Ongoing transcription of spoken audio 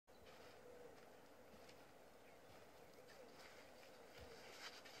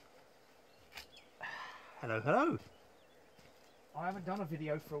Hello, hello. I haven't done a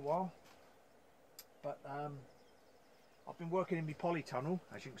video for a while, but I've been working in my polytunnel,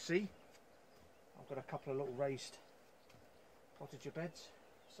 as you can see. I've got a couple of little raised potager beds,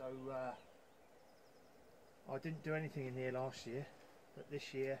 so I didn't do anything in here last year, but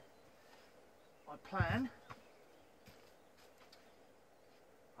this year I plan.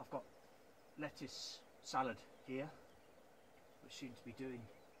 I've got lettuce salad here, which seems to be doing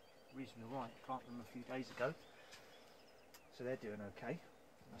reasonably right. Planted them a few days ago, so they're doing okay.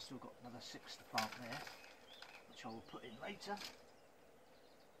 And I've still got another 6 to plant there, which I will put in later.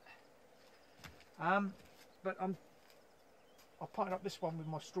 But I've planted up this one with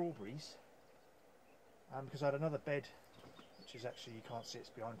my strawberries, because I had another bed, which is actually, you can't see, it's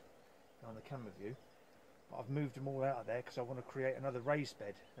behind the camera view. But I've moved them all out of there because I want to create another raised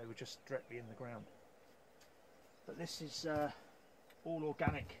bed. They were just directly in the ground. But this is all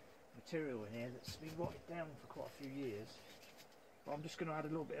organic material in here that's been rotted down for quite a few years. But I'm just going to add a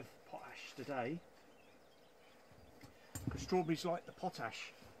little bit of potash today, because strawberries like the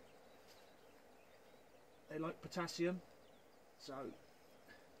potash. They like potassium, so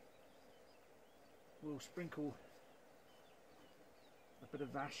we'll sprinkle a bit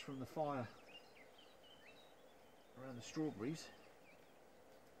of ash from the fire around the strawberries,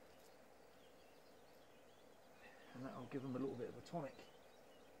 and that'll give them a little bit of a tonic.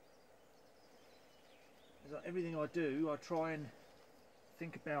 As like everything I do, I try and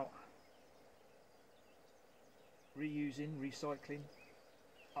think about reusing, recycling,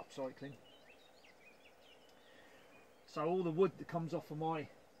 upcycling. So all the wood that comes off of my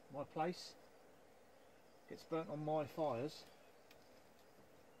place gets burnt on my fires,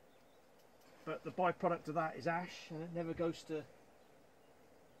 but the byproduct of that is ash, and it never goes to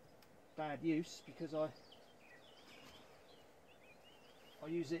bad use because I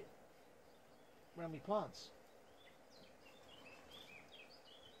use it around my plants.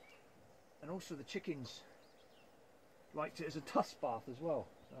 And also the chickens liked it as a dust bath as well,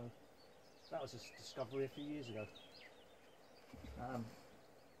 so that was a discovery a few years ago.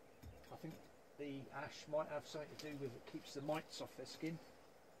 I think the ash might have something to do with it, keeps the mites off their skin,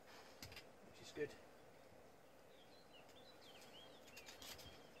 which is good.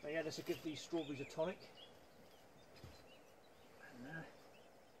 But yeah, this will give these strawberries a tonic. And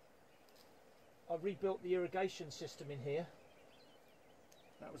I've rebuilt the irrigation system in here.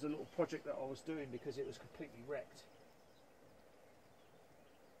 That was a little project that I was doing because it was completely wrecked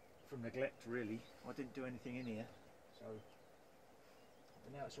from neglect, really. I didn't do anything in here, so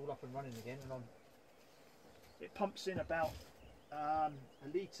but now it's all up and running again, and it pumps in about a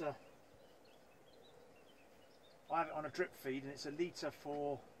litre. I have it on a drip feed, and it's a litre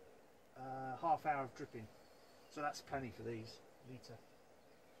for half hour of dripping, so that's plenty for these. Litre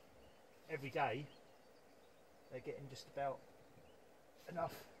every day, they're getting just about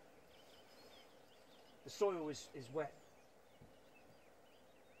enough. The soil is wet,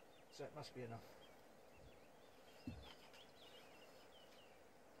 so it must be enough.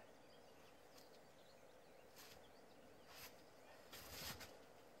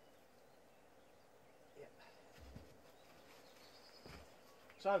 Yeah.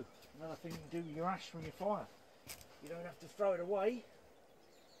 So another thing you can do with your ash from your fire, you don't have to throw it away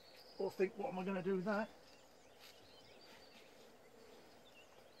or think, what am I going to do with that?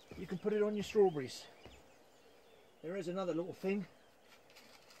 You can put it on your strawberries. There is another little thing.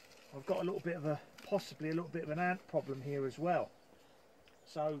 I've got a little bit of possibly a little bit of an ant problem here as well.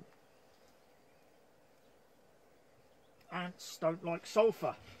 So ants don't like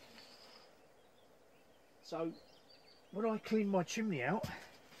sulphur. So when I clean my chimney out,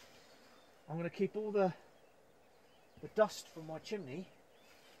 I'm going to keep all the dust from my chimney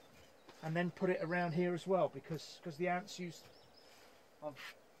and then put it around here as well, because the ants use.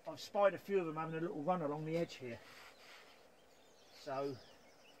 I've spied a few of them having a little run along the edge here. So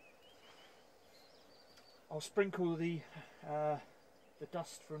I'll sprinkle the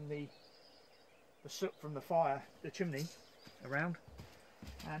dust from the soot from the fire, the chimney, around,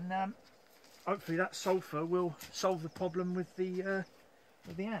 and hopefully that sulphur will solve the problem with the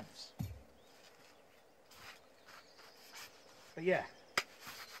ants. But yeah,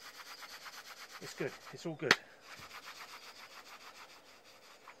 it's good. It's all good.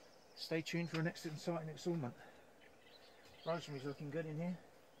 Stay tuned for the next exciting instalment. Rosemary's looking good in here.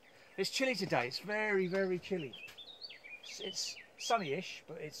 It's chilly today. It's very, very chilly. It's sunny-ish,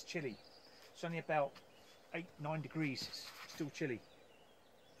 but it's chilly. It's only about 8-9 degrees. It's still chilly,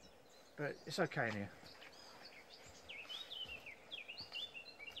 but it's okay in here.